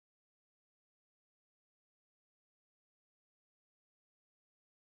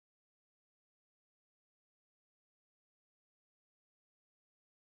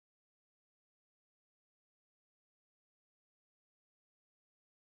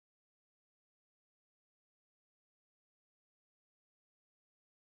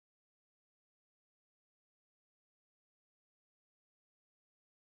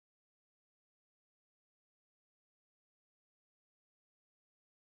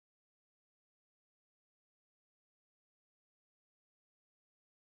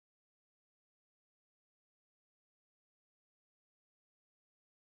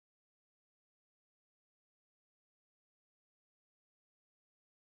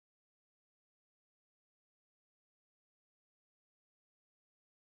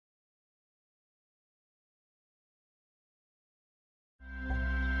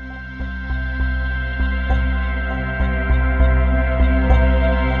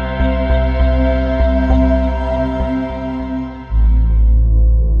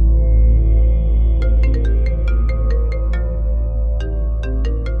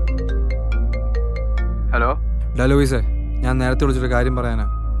ലൂയിസേ, ഞാൻ നേരത്തെ വിളിച്ചൊരു കാര്യം പറയാനാ.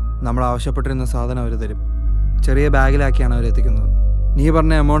 നമ്മൾ ആവശ്യപ്പെട്ടിരുന്ന സാധനം അവർ തരും. ചെറിയ ബാഗിലാക്കിയാണ് അവർ എത്തിക്കുന്നത്. നീ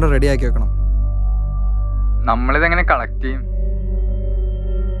പറഞ്ഞ എമൗണ്ട് റെഡിയാക്കി വെക്കണം. നമ്മളിതെങ്ങനെ കളക്ട് ചെയ്യും?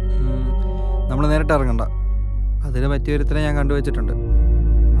 നമ്മൾ നേരിട്ട് ഇറങ്ങണ്ട. അതിന് പറ്റിയൊരുത്തനെ ഞാൻ കണ്ടുവച്ചിട്ടുണ്ട്.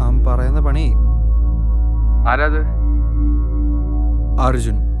 അവൻ പറയുന്ന പണി. ആരാത്?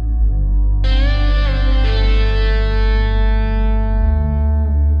 അർജുൻ.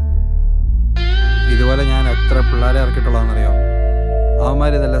 ഇതുപോലെ ഞാൻ എത്ര പിള്ളേരെ ഇറക്കിയിട്ടുള്ളതെന്നറിയോ?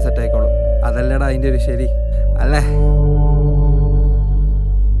 അവന്മാർ ഇതെല്ലാം സെറ്റായിക്കോളും. അതല്ലേടാ അതിൻ്റെ ഒരു ശരി അല്ലേ?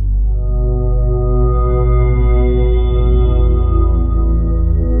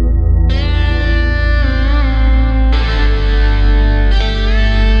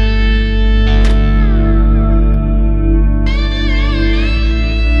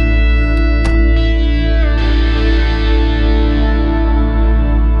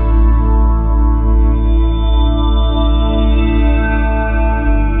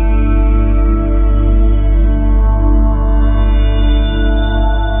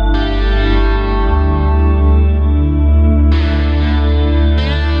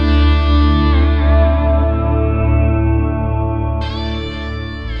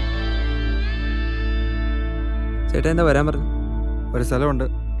 ചേട്ടാ എന്താ വരാൻ പറഞ്ഞു? ഒരു സ്ഥലമുണ്ട്,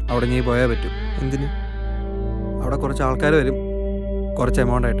 അവിടെ നീ പോയാൽ പറ്റും. എന്തിന്? അവിടെ കുറച്ച് ആൾക്കാർ വരും, കുറച്ച്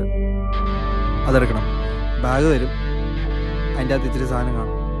എമൗണ്ട് ആയിട്ട്. അതെടുക്കണം. ബാഗ് തരും, അതിൻ്റെ അകത്ത് ഇച്ചിരി സാധനം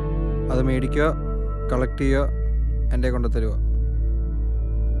കാണും. അത് മേടിക്കുക, കളക്ട് ചെയ്യുക, എൻ്റെ കൊണ്ട് തരുക.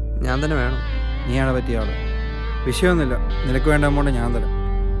 ഞാൻ തന്നെ വേണം? നീയാണ് പറ്റിയ ആൾ. വിഷയമൊന്നുമില്ല, നിനക്ക് വേണ്ട എമൗണ്ട് ഞാൻ തരാം.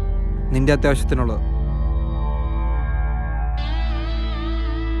 നിൻ്റെ അത്യാവശ്യത്തിനുള്ളത്.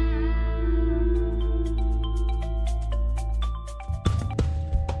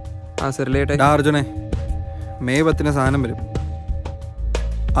 ആ സെറിലേട്ടെ. അർജുനെ, മെയ് 10 സാധനം വരും.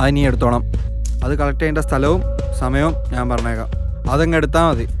 അത് നീ എടുത്തോണം. അത് കളക്ട് ചെയ്യേണ്ട സ്ഥലവും സമയവും ഞാൻ പറഞ്ഞേക്കാം. അതങ്ങ് എടുത്താൽ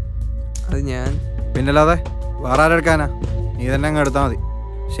മതി. അത് ഞാൻ പിന്നല്ലാതെ വേറെ ആരെടുക്കാനാ? നീ തന്നെ അങ്ങ് എടുത്താൽ മതി.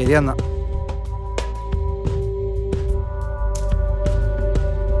 ശരി എന്നാ.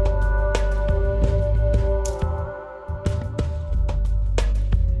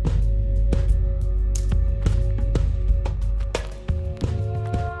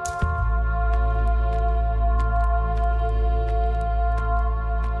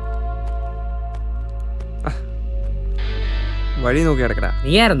 വഴി നോക്കി കിടക്കടാ.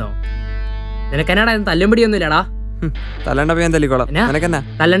 നീയായിരുന്നോ? നിനക്കെന്നാടാ തല്ലുംപിടിയൊന്നും ഇല്ലടാ. തല്ലണ്ടപ്പോ ഞാൻ തല്ലിക്കോളാം. നിനക്കെന്നാ?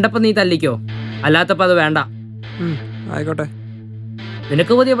 തല്ലണ്ടപ്പോ നീ തല്ലിക്കോ, അല്ലാത്തപ്പോ അത് വേണ്ട. ആയിക്കോട്ടെ.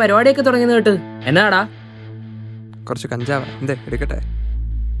 നിനക്ക് പുതിയ പരിപാടിയൊക്കെ തുടങ്ങിയെന്ന് കേട്ട്. എന്നാടാ? കുറച്ച് കഞ്ചാവ. എന്തേ എടുക്കട്ടെ?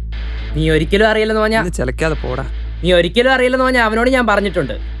 നീ ഒരിക്കലും അറിയില്ലെന്ന് പറഞ്ഞാ ചിലക്കാതെ പോടാ. നീ ഒരിക്കലും അറിയില്ലെന്ന് പറഞ്ഞാൽ അവനോട് ഞാൻ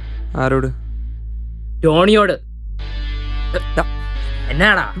പറഞ്ഞിട്ടുണ്ട്. ആരോട്? ടോണിയോട്.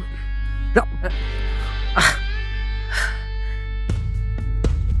 എന്നാടാ?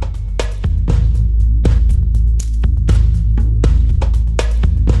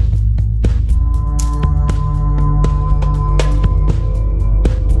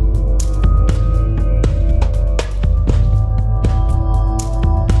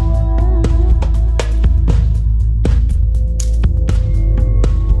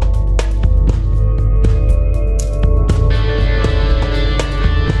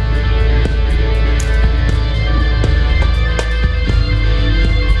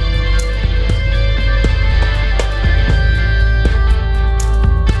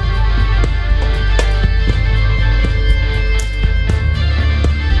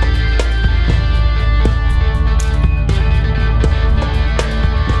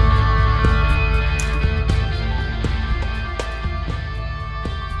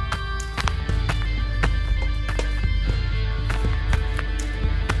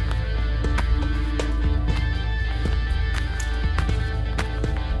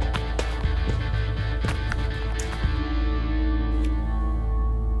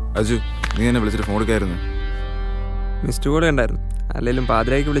 അജു, നീ എന്നെ വിളിച്ചിട്ട് ഫോൺ എടുക്കായിരുന്നു? മിസ്ഡ് കോൾ ഉണ്ടായിരുന്നു. അല്ലെങ്കിലും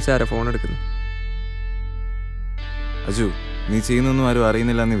പാതിരായിക്ക് വിളിച്ചാരാ ഫോൺ എടുക്കുന്നു? അജു, നീ ചെയ്യുന്നൊന്നും ആരും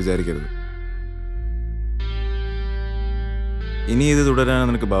അറിയുന്നില്ല എന്ന് വിചാരിക്കരുത്. ഇനി ഇത് തുടരാനാണ്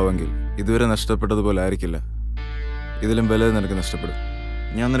നിനക്ക് ഭാവമെങ്കിൽ ഇതുവരെ നഷ്ടപ്പെട്ടതുപോലെ ആയിരിക്കില്ല. ഇതിലും വലുത് നിനക്ക് നഷ്ടപ്പെടും.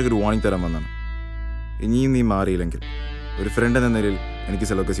 ഞാൻ നിനക്കൊരു വാണിംഗ് തരാൻ വന്നാണ്. ഇനിയും നീ മാറിയില്ലെങ്കിൽ ഒരു ഫ്രണ്ട് എന്ന നിലയിൽ എനിക്ക്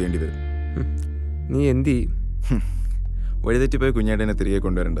ചിലതൊക്കെ ചെയ്യേണ്ടി വരും. നീ എന്ത് ചെയ്യും? വഴിതെറ്റിപ്പോയി കുഞ്ഞേട്ടനെ തിരികെ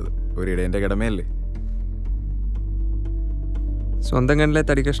കൊണ്ടുവരേണ്ടത് ഒരിടേൻ്റെ കടമയല്ലേ? സ്വന്തം കണ്ണിലെ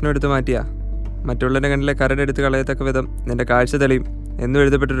തടിക്കഷ്ണം എടുത്ത് മാറ്റിയാ മറ്റുള്ളവരുടെ കണ്ണിലെ കരടെടുത്ത് കളയത്തക്ക വിധം നിന്റെ കാഴ്ച തെളിയും എന്നും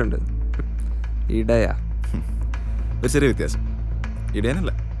എഴുതപ്പെട്ടിട്ടുണ്ട്. ഇടയാ. ഒരു ചെറിയ വ്യത്യാസം.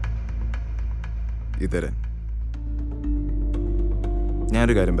 ഇടയനല്ല, ഇതരൻ.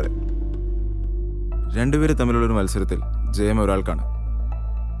 ഞാനൊരു കാര്യം പറയാം. രണ്ടുപേര് തമ്മിലുള്ളൊരു മത്സരത്തിൽ ജയം ഒരാൾക്കാണ്.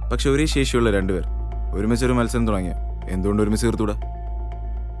 പക്ഷെ ഒരേ ശേഷിയുള്ള രണ്ടുപേർ ഒരുമിച്ചൊരു മത്സരം തുടങ്ങിയ എന്തുകൊണ്ട് ഒരുമിച്ച് തീർത്തൂടാ?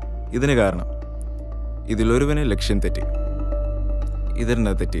 ഇതിന് കാരണം ഇതിലൊരുവന് ലക്ഷ്യം തെറ്റി,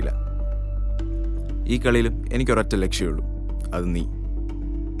 ഇതിന് തെറ്റിയില്ല. ഈ കളിയിലും എനിക്കൊരൊറ്റ ലക്ഷ്യമുള്ളൂ, അത് നീ.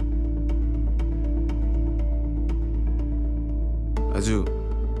 അജു,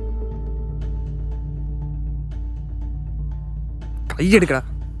 കൈയെടുക്കടാ.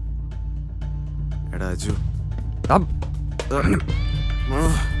 എടാ അജു,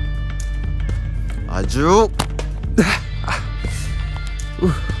 അജു,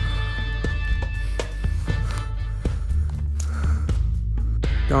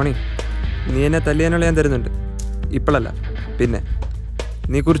 ടോണി, നീ എന്നെ തല്ലിയാനുള്ള ഞാൻ തരുന്നുണ്ട്. ഇപ്പോഴല്ല, പിന്നെ.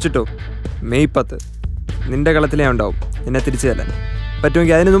 നീ കുറിച്ചിട്ടോ, മെയ് 10 നിന്റെ കളത്തിലേ ഉണ്ടാവും എന്നെ തിരിച്ചു തല്ലാൻ.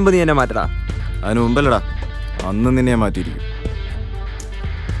 പറ്റുമെങ്കിൽ അതിന് മുമ്പ് നീ എന്നെ മാറ്റടാ. അതിന് മുമ്പല്ലടാ, അന്ന് നിന്നെ മാറ്റിയിരിക്കും.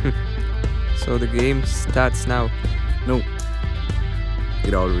 So the game starts now. No,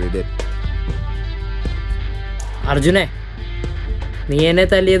 it already did. അർജുനെ, നീ എന്നെ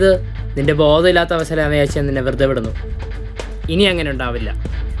തല്ലിയത് നിന്റെ ബോധമില്ലാത്ത അവസരം വെച്ച് നിന്നെ വെറുതെ വിടുന്നു. ഇനി അങ്ങനെ ഉണ്ടാവില്ല.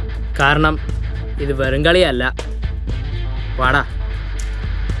 കാരണം ഇത് വെറും കളിയല്ല. വാടാ.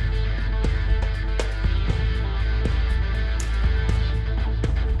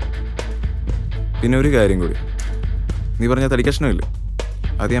 പിന്നെ ഒരു കാര്യം കൂടി, നീ പറഞ്ഞ തടിക്കഷ്ണമില്ലേ,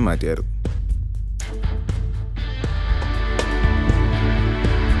 അത് ഞാൻ മാറ്റിയായിരുന്നു.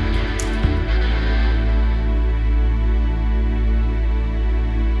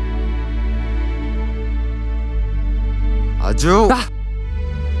 അജു,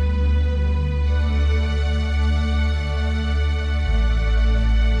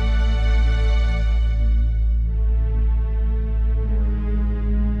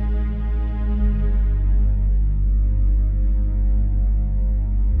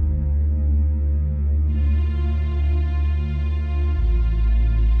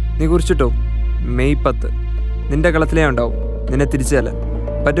 നീ കുറിച്ചിട്ടോ, മെയ് 10 നിന്റെ കളത്തിലേ ഉണ്ടാവും നിന്നെ തിരിച്ചു തല്ലാൻ.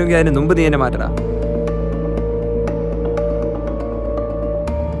 പറ്റുമെങ്കിൽ അതിന് മുമ്പ് നീ എന്നെ മാറ്റടാ.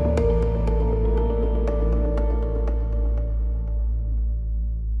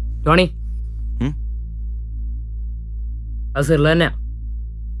 ടോണി, അത് സിറിൽ തന്നെയാ.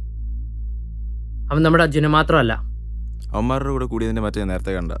 അവൻ നമ്മുടെ അർജുനെ മാത്രമല്ല. അവന്മാരുടെ കൂടെ കൂടിയതിന്റെ മറ്റേ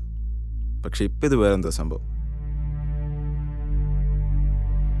നേരത്തെ കണ്ട. പക്ഷെ ഇപ്പം ഇത് വേറെ എന്താ സംഭവം?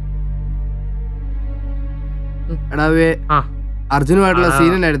 അർജുനുമായിട്ടുള്ള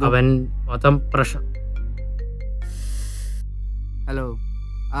സീൻ ഉണ്ടായിരുന്നു. അവൻ മൊത്തം പ്രശ്നം. ഹലോ,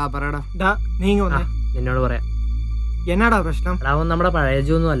 പറയടാ. നിന്നോട് പറയാം. എന്നാടാ പ്രശ്നം? അവൻ നമ്മുടെ പഴയ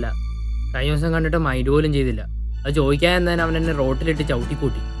ജോന്നും അല്ല. കഴിഞ്ഞ ദിവസം കണ്ടിട്ട് മൈൻഡ് പോലും ചെയ്തില്ല. അത് ചോദിക്കാൻ എന്നതിന് അവൻ എന്നെ റോട്ടിലിട്ട്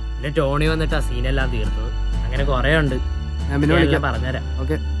ചവിട്ടിക്കൂട്ടി. പിന്നെ ടോണി വന്നിട്ട് ആ സീനെല്ലാം തീർത്തത്. അങ്ങനെ കുറെ ഉണ്ട്, പറഞ്ഞുതരാം.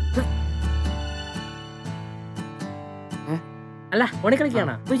 അല്ല, ഓണി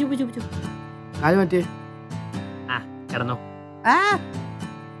കളിക്കാണോ? കിടന്നോ.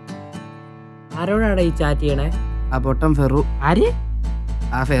 ആരോടാടാ ഈ ചാറ്റ് ചെയ്യണേ? ആ പൊട്ടം ഫെറു. ആര്?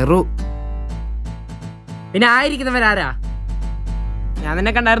 ആ ഫെറു. പിന്നെ ആയിരിക്കുന്നവരാരാ? ഞാൻ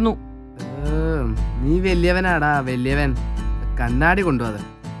നിന്നെ കണ്ടായിരുന്നു. നീ വലിയവനാടാ, വലിയവൻ. കണ്ണാടി കൊണ്ടുപോകാതെ.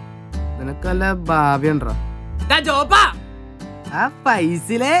 നിനക്കല്ല ഭാവി ഉണ്ടോ? ആ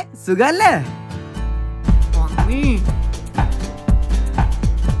പൈസയിലെ സുഖല്ലേ?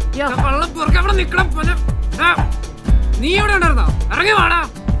 നീ എവിടെ ഉണ്ടായിരുന്നോ? ഇറങ്ങി വാടാ.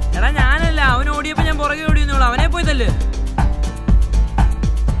 എടാ ഞാനല്ല, അവൻ ഓടിയപ്പോ ഞാൻ പുറകെ ഓടിയെന്നുള്ളൂ. അവനെ പോയി തല്ല്.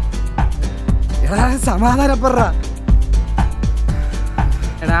 സമാധാനപ്പെട.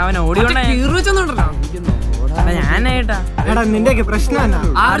 എടാ അവൻ ഓടിയോണ്ടാ ഞാനായിട്ടാ. നിന്റെ പ്രശ്നം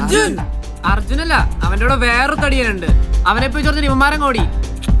അർജുനല്ല, അവന്റെ കൂടെ വേറെ തടിയനുണ്ട്. അവനെ പോയി ചോദിച്ചിട്ട് ഇവന്മാരം ഓടി.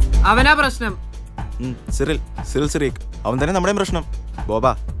 അവനാ പ്രശ്നം. അവൻ തന്നെ നമ്മുടെ പ്രശ്നം.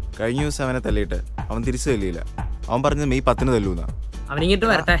 ബോബാ, കഴിഞ്ഞ ദിവസം അവനെ തല്ലിയിട്ട് അവൻ തിരിച്ചു തല്ലിയില്ല. അവൻ പറഞ്ഞത് മെയ് 10 തല്ലൂന്നാ. അവനിങ്ങോട്ട്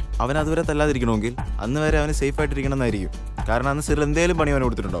വരട്ടെ. അവൻ അതുവരെ തല്ലാതിരിക്കണമെങ്കിൽ അന്ന് വരെ അവന് സേഫ് ആയിട്ടിരിക്കണം എന്നായിരിക്കും. കാരണം അന്ന് സിറിൽ എന്തേലും പണി അവൻ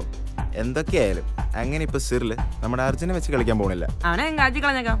കൊടുത്തിട്ടുണ്ടാവും. എന്തൊക്കെയായാലും അങ്ങനെ ഇപ്പൊ സിറിൽ നമ്മുടെ അർജുനെ വെച്ച് കളിക്കാൻ പോണില്ല.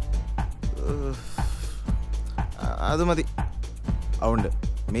 അത് മതി. അതുകൊണ്ട്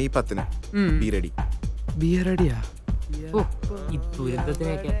മെയ് 10 ബി റെഡി. ബിയറടിയാ? ഈ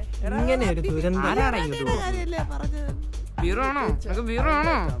ദുരന്തത്തിനൊക്കെ ഇങ്ങനെ ഒരു ദുരന്തം.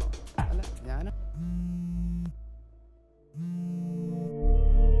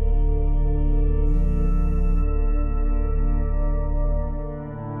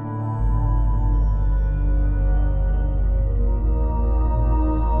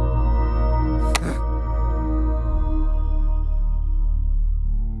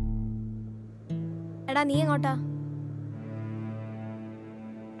 എടാ നീ എങ്ങോട്ടാ?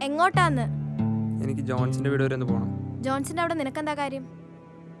 എങ്ങോട്ടാന്ന്? എനിക്ക് ജോൺസിൻ്റെ വീട് വരെ ഒന്ന് പോകണം. ജോൺസിന്റെ അവിടെ നിനക്കെന്താ കാര്യം?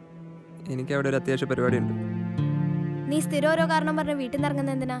 എനിക്ക് അവിടെ ഒരു അത്യാവശ്യ പരിപാടിയുണ്ട്. നീ സ്ഥിരം ഓരോ കാരണം പറഞ്ഞ് വീട്ടിൽ നിന്ന്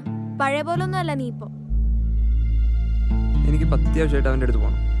ഇറങ്ങുന്നത് എന്തിനാ? പഴയ പോലൊന്നും അല്ല നീ ഇപ്പോ. എനിക്ക് അത്യാവശ്യമായിട്ട് അവൻ്റെ അടുത്ത്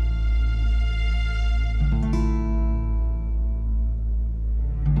പോകണം.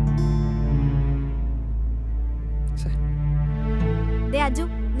 അജു,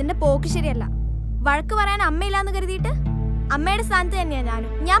 നിന്റെ പോക്ക് ശരിയല്ല. വഴക്ക് പറയാൻ അമ്മയില്ലാന്ന് കരുതിയിട്ട് അമ്മയുടെ സ്ഥാനത്ത് തന്നെയാ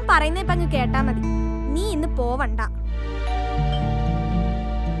ഞാനും. ഞാൻ പറയുന്ന ഇപ്പൊ അങ്ങ് കേട്ടാ മതി. നീ ഇന്ന് പോവണ്ട.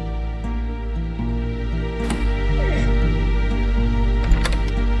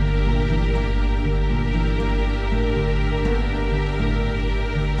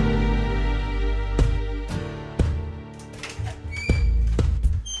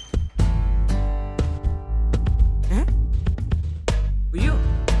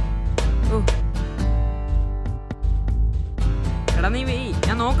 എടാ നീ വെയ്,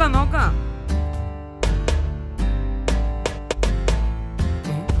 ഞാൻ നോക്കാം.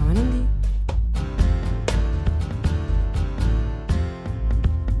 അവനെന്തി?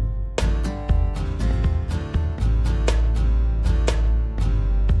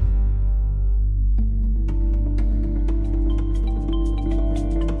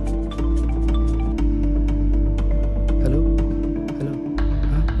 ഹലോ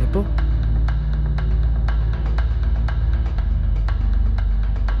എപ്പോ?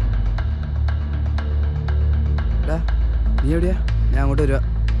 നീ എവിടെയാ? ഞാൻ അങ്ങോട്ട് വരുവാ.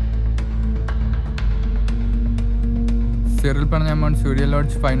 സിറിൽ പറഞ്ഞ എമൗണ്ട് സൂര്യ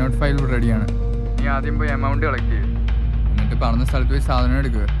ലോഡ്ജ് 505 റെഡിയാണ്. നീ ആദ്യം പോയി എമൗണ്ട് കളക്ട് ചെയ്യും. എന്നിട്ട് പറഞ്ഞ സ്ഥലത്ത് പോയി സാധനം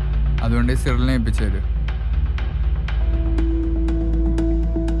എടുക്കുക. അതുകൊണ്ട് സിറിലിനെ ഏൽപ്പിച്ചു തരും.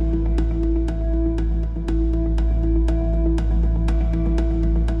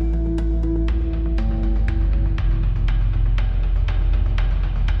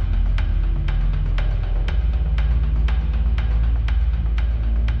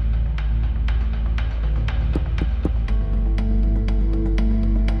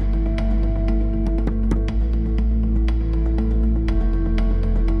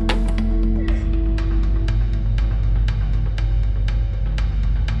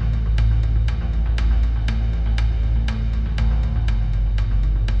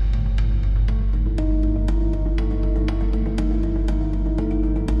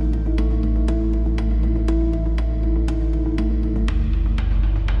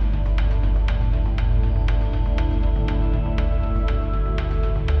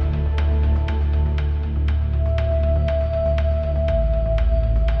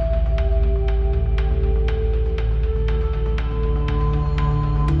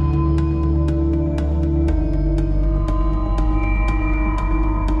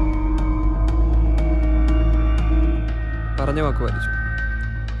 പറഞ്ഞ വാക്ക് പാലിച്ചു.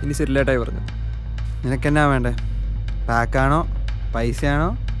 ഇനി സിറിലേട്ടായി പറഞ്ഞു. നിനക്കെന്നാ വേണ്ടേ? പാക്കാണോ, പൈസയാണോ,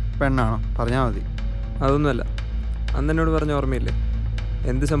 പെണ്ണാണോ? പറഞ്ഞാൽ മതി. അതൊന്നുമല്ല. അന്ന് എന്നോട് പറഞ്ഞ ഓർമ്മയില്ലേ,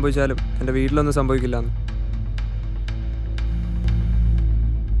 എന്ത് സംഭവിച്ചാലും എൻ്റെ വീട്ടിലൊന്നും സംഭവിക്കില്ല എന്ന്.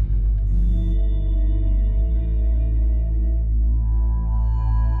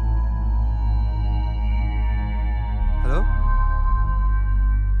 ഹലോ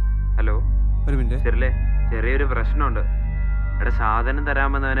ഹലോ, ഒരു മിനിറ്റ്. ചെറിലേ, ചെറിയൊരു പ്രശ്നമുണ്ട്. എടാ, സാധനം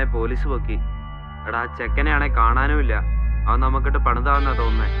തരാമെന്നവനെ പോലീസ് പൊക്കി. എടാ, ആ ചെക്കനെയാണെ കാണാനുമില്ല. അവൻ നമുക്കിട്ട് പണിതാവെന്നാ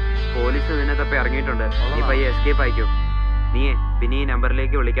തോന്നുന്നേ. പോലീസ് നിന്നെ തപ്പി ഇറങ്ങിയിട്ടുണ്ട്. നീ പയ്യെ എസ്കേപ്പ് ആയിക്കോ. നീയേ പിന്നെ ഈ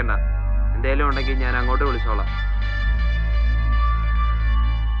നമ്പറിലേക്ക് വിളിക്കണ്ട. എന്തേലും ഉണ്ടെങ്കിൽ ഞാൻ അങ്ങോട്ട് വിളിച്ചോളാം.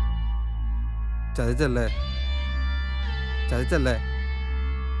 ചതിച്ചല്ലേ?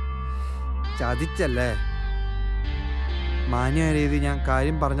 മാന്യമായ രീതി ഞാൻ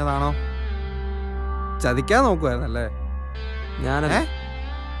കാര്യം പറഞ്ഞതാണോ? ചതിക്കാൻ നോക്കുവായിരുന്നല്ലേ? ഞാനേ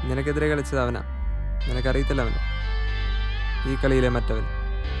നിനക്കെതിരെ കളിച്ചത് അവനാ. നിനക്കറിയത്തില്ല അവനെ, ഈ കളിയിലെ മറ്റവൻ.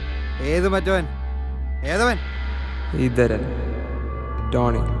 ഏത് മറ്റവൻ? ഏതവൻ? ഇതരൻ,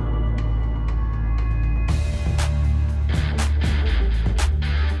 ടോണി.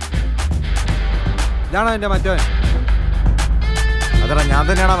 ഇതാണോ എന്റെ മറ്റവൻ? അതടാ, ഞാൻ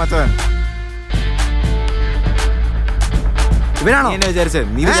തന്നെയാണോ മറ്റവൻ? ഇവനാണോ? നീ എന്നെ വിചാരിച്ചേ?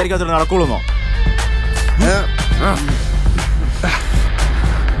 നീ വിചാരിക്കാത്തോണ്ട് നടക്കുള്ളൂന്നോ?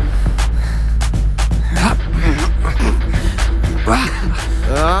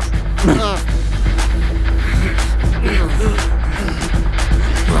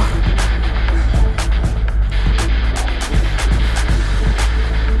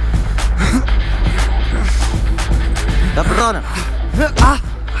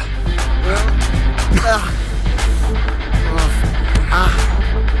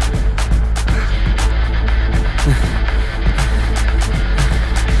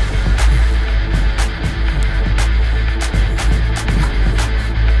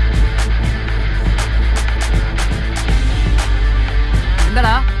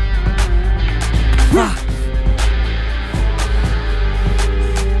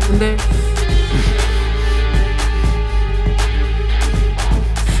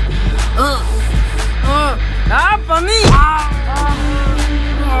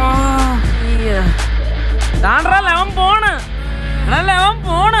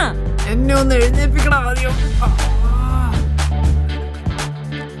 എന്നെ ഒന്ന് എഴുന്നേൽപ്പിക്കണ ആദ്യം.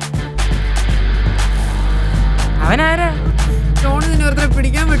 അവനാരാ? ജോണി നിന്നെ ഒരുത്തരെ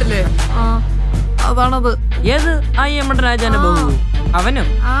പിടിക്കാൻ വിട്ടില്ലേ? അതാണത്. ഏത് ആ യമണ്ട രാജാന്റെ ബഹു? അവനോ?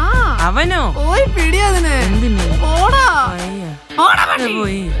 അവനോ? പോയി പിടി അതിനെ. എന്തിന്? ഓടാ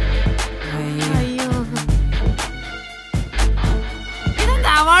പോയി.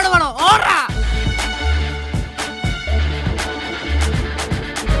 ഇതെന്താ അവാർഡ് വേണോ? ഓടാ.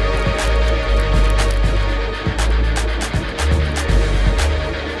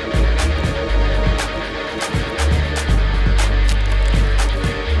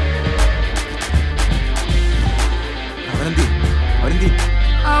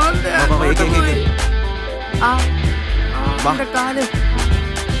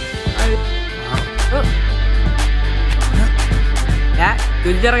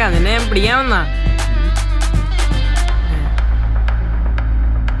 തിരിച്ചിറങ്ങാം, നിന്നെ ഞാൻ പിടിക്കാമെന്നാ.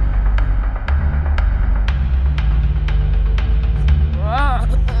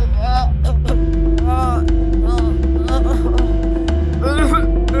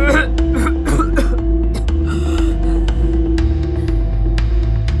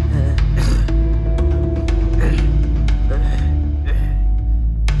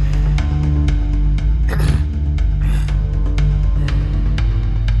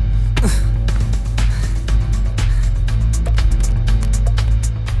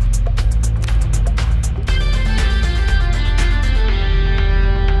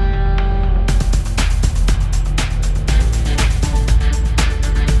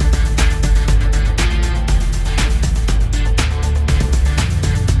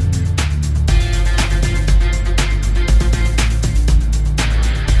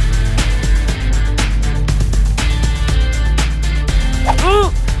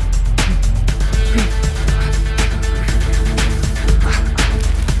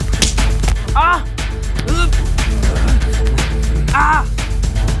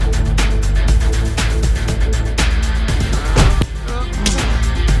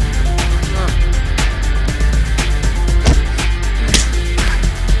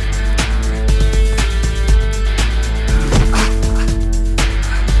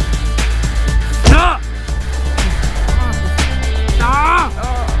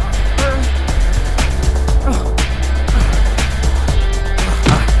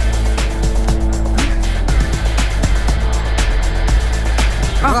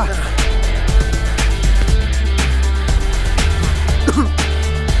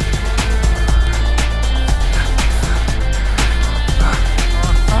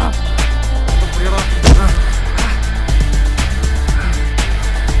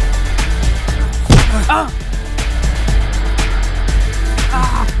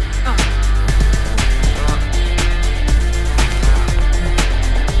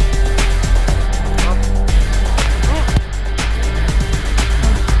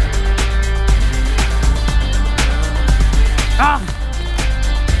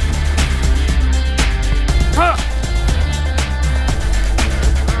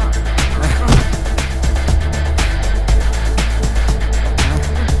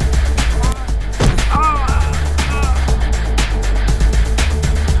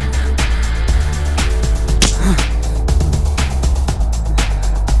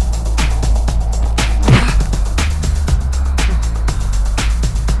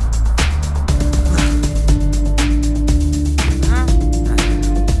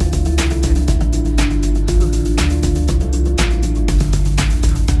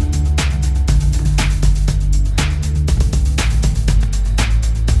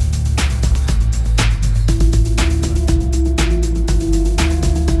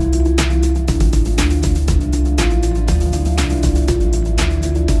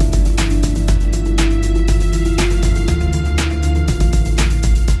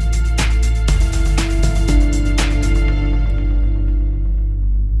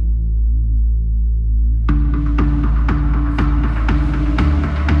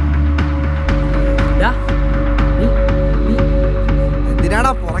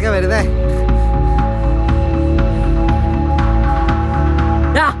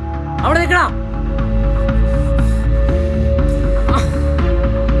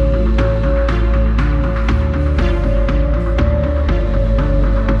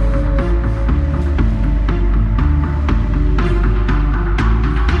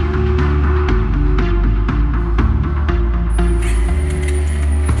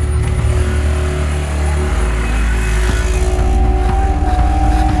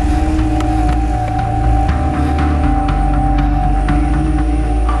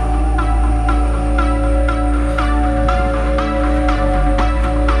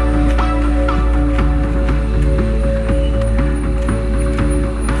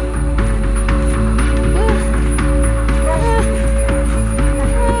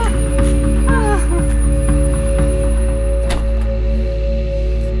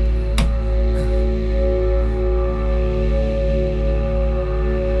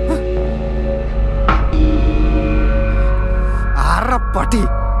 പട്ടി.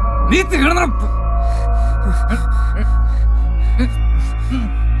 നീ തീർന്ന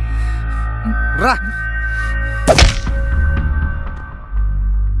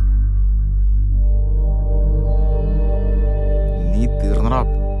നീ തീർന്നടാ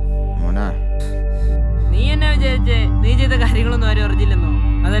മോനെ. നീ എന്നാ വിചാരിച്ചേ? നീ ചെയ്ത കാര്യങ്ങളൊന്നും ആരും അറിഞ്ഞില്ലെന്നോ?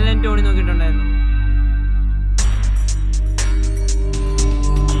 അതെല്ലാം ടോണി നോക്കിയിട്ടുണ്ടായിരുന്നു.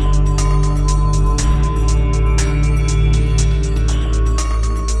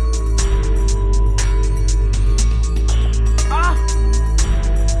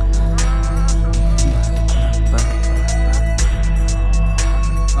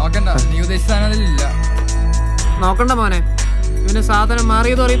 നോക്കണ്ട, നീ ഉദ്ദേശിച്ച സാധനം അതിലില്ല. നോക്കണ്ട മോനെ, ഇവന് സാധനം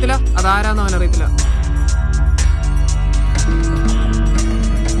മാറിയതും അറിയത്തില്ല, അതാരാന്നും അവൻ അറിയത്തില്ല.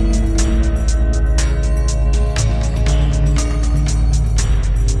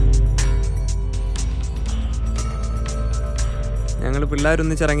 ഞങ്ങൾ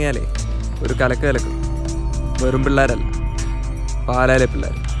പിള്ളേരൊന്നിച്ചിറങ്ങിയാലേ ഒരു കലക്ക് കലക്കും. വെറും പിള്ളേരല്ല, പാലായിലെ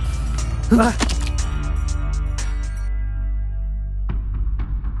പിള്ളേർ.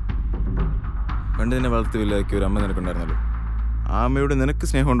 പണ്ട് നിന്നെ വളർത്തില്ലാക്കി ഒരു അമ്മ നിനക്കുണ്ടായിരുന്നല്ലോ. ആ അമ്മയോട് നിനക്ക്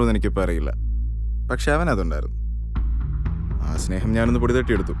സ്നേഹമുണ്ടോ എന്ന് എനിക്കിപ്പോൾ അറിയില്ല. പക്ഷെ അവനതുണ്ടായിരുന്നു. ആ സ്നേഹം ഞാനൊന്ന് പൊടി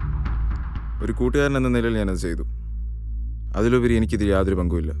തട്ടിയെടുത്തു. ഒരു കൂട്ടുകാരൻ എന്ന നിലയിൽ ഞാനത് ചെയ്തു. അതിലുപരി എനിക്കിതിൽ യാതൊരു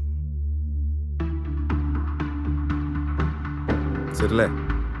പങ്കുമില്ല. ശരിയല്ലേ?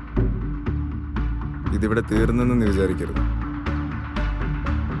 ഇതിവിടെ തീർന്നെന്ന് നീ വിചാരിക്കരുത്.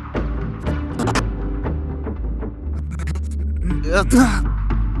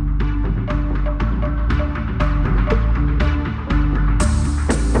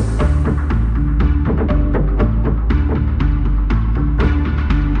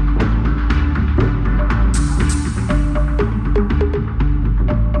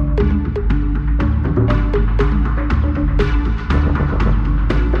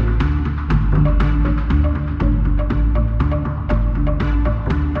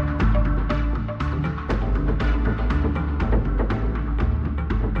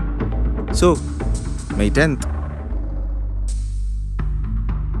 So, May 10th.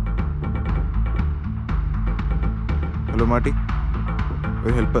 Hello Maati,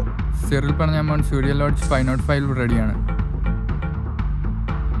 ഒരു ഹെൽപ്പ്. സിറിൽ പറഞ്ഞ എമൗണ്ട് സ്റ്റുഡിയോ ലോഡ്ജ് 505 റെഡിയാണ്.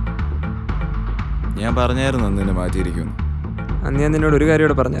 ഞാൻ പറഞ്ഞായിരുന്നു അന്ന് നിന്നെ മാറ്റിയിരിക്കുന്നു. അന്ന് ഞാൻ നിന്നോട് ഒരു കാര്യം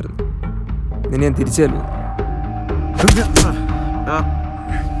കൂടെ പറഞ്ഞായിരുന്നു. നിന്നെ ഞാൻ തിരിച്ചു തരുന്നു.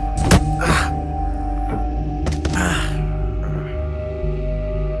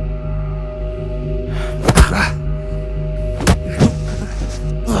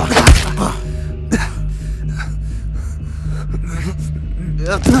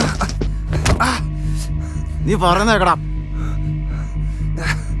 നീ പറയുന്ന കേക്കടാ.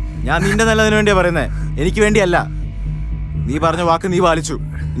 ഞാൻ നിന്റെ നല്ലതിന് വേണ്ടിയാ പറയുന്നേ, എനിക്ക് വേണ്ടിയല്ല. നീ പറഞ്ഞ വാക്ക് നീ പാലിച്ചു.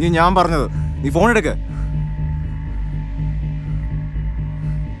 ഇനി ഞാൻ പറഞ്ഞത്. നീ ഫോൺ എടുക്ക്.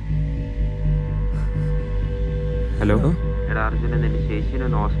 ഹലോ. എടാ അർജുനെ, നിന്റെ ചേച്ചിനെ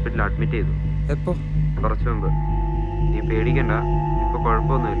ഒന്ന് ഹോസ്പിറ്റലിൽ അഡ്മിറ്റ് ചെയ്തു. എപ്പോ? കുറച്ചു മുമ്പ്. നീ പേടിക്കണ്ട, ഇപ്പൊ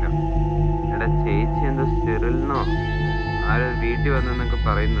കുഴപ്പമൊന്നുമില്ല. എടാ ചേച്ചി എന്തോ സിറിലിനോ ആരോ വീട്ടിൽ വന്നെന്നൊക്കെ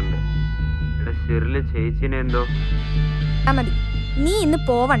പറയുന്നുണ്ട്. എടാ സിറില് ചേച്ചിനെ എന്തോ. മതി, നീ ഇന്ന്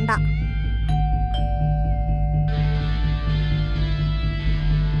പോവണ്ട.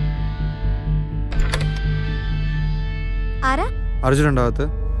 ആരാ? അർജുനുണ്ടാകത്ത്?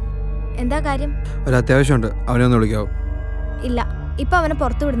 എന്താ കാര്യം? ഒരു അത്യാവശ്യമുണ്ട്, അവനെ ഒന്ന് വിളിക്കാവോ? ഇല്ല, ഇപ്പൊ അവനെ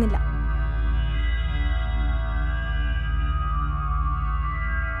പുറത്തു വിടുന്നില്ല.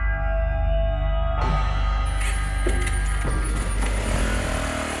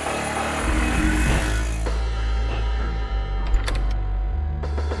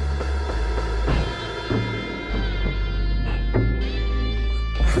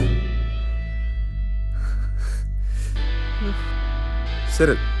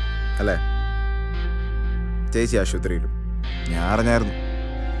 സിറിൽ അല്ലേ? ചേച്ചി ആശുപത്രിയിലും. ഞാൻ അറിഞ്ഞായിരുന്നു.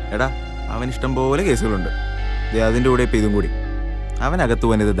 എടാ അവൻ ഇഷ്ടം പോലെ കേസുകളുണ്ട്. അതിൻ്റെ കൂടെ ഇപ്പം ഇതും കൂടി. അവനകത്ത്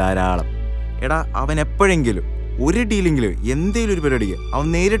വന്നത് ധാരാളം. എടാ അവൻ എപ്പോഴെങ്കിലും ഒരു ഡീലെങ്കിലും എന്തെങ്കിലും ഒരു പരിപാടിക്ക് അവൻ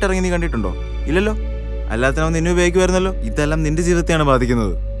നേരിട്ടിറങ്ങി നീ കണ്ടിട്ടുണ്ടോ? ഇല്ലല്ലോ. അല്ലാത്ത അവൻ നിന്നെ ഉപയോഗിക്കുമായിരുന്നല്ലോ. ഇതെല്ലാം നിന്റെ ജീവിതത്തെയാണ്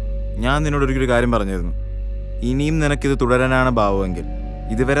ബാധിക്കുന്നത്. ഞാൻ നിന്നോട് ഒരിക്കലും കാര്യം പറഞ്ഞിരുന്നു. ഇനിയും നിനക്കിത് തുടരാനാണ് ഭാവമെങ്കിൽ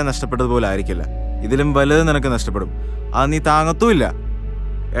ഇതുവരെ നഷ്ടപ്പെട്ടതുപോലെ ആയിരിക്കില്ല. ഇതിലും വലുത് നിനക്ക് നഷ്ടപ്പെടും. അത് നീ താങ്ങത്തുമില്ല.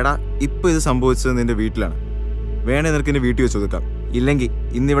 എടാ ഇപ്പം ഇത് സംഭവിച്ചത് നിന്റെ വീട്ടിലാണ്. വേണേ നിനക്ക് ഇനി വീട്ടിൽ വെച്ച് ഒതുക്കാം. ഇല്ലെങ്കിൽ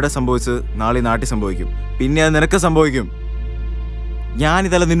ഇന്നിവിടെ സംഭവിച്ചത് നാളെ നാട്ടിൽ സംഭവിക്കും. പിന്നെ അത് നിനക്ക് സംഭവിക്കും.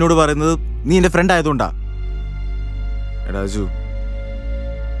 ഞാനിതെല്ലാം നിന്നോട് പറയുന്നത് നീ എൻ്റെ ഫ്രണ്ട് ആയതുകൊണ്ടാ. എടാ അജു,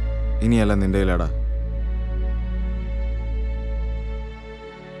 ഇനിയല്ല നിന്റെ കയ്യിലാടാ.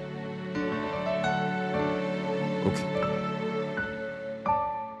 ഓക്കെ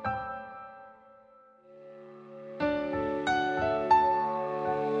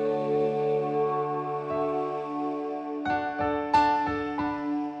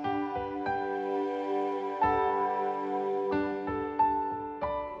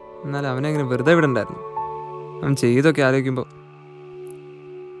എന്നാലും അവനെങ്ങനെ വെറുതെ വിടണ്ടായിരുന്നു. അവൻ ചെയ്തൊക്കെ ആലോചിക്കുമ്പോൾ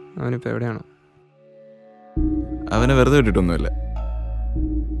അവനിപ്പോൾ എവിടെയാണോ? അവനെ വെറുതെ വിട്ടിട്ടൊന്നുമില്ല.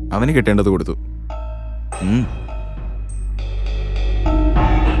 അവന് കിട്ടേണ്ടത് കൊടുത്തു.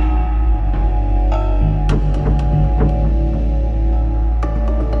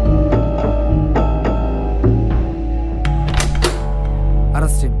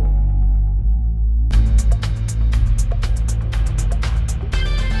 അറസ്റ്റ് ചെയ്യും.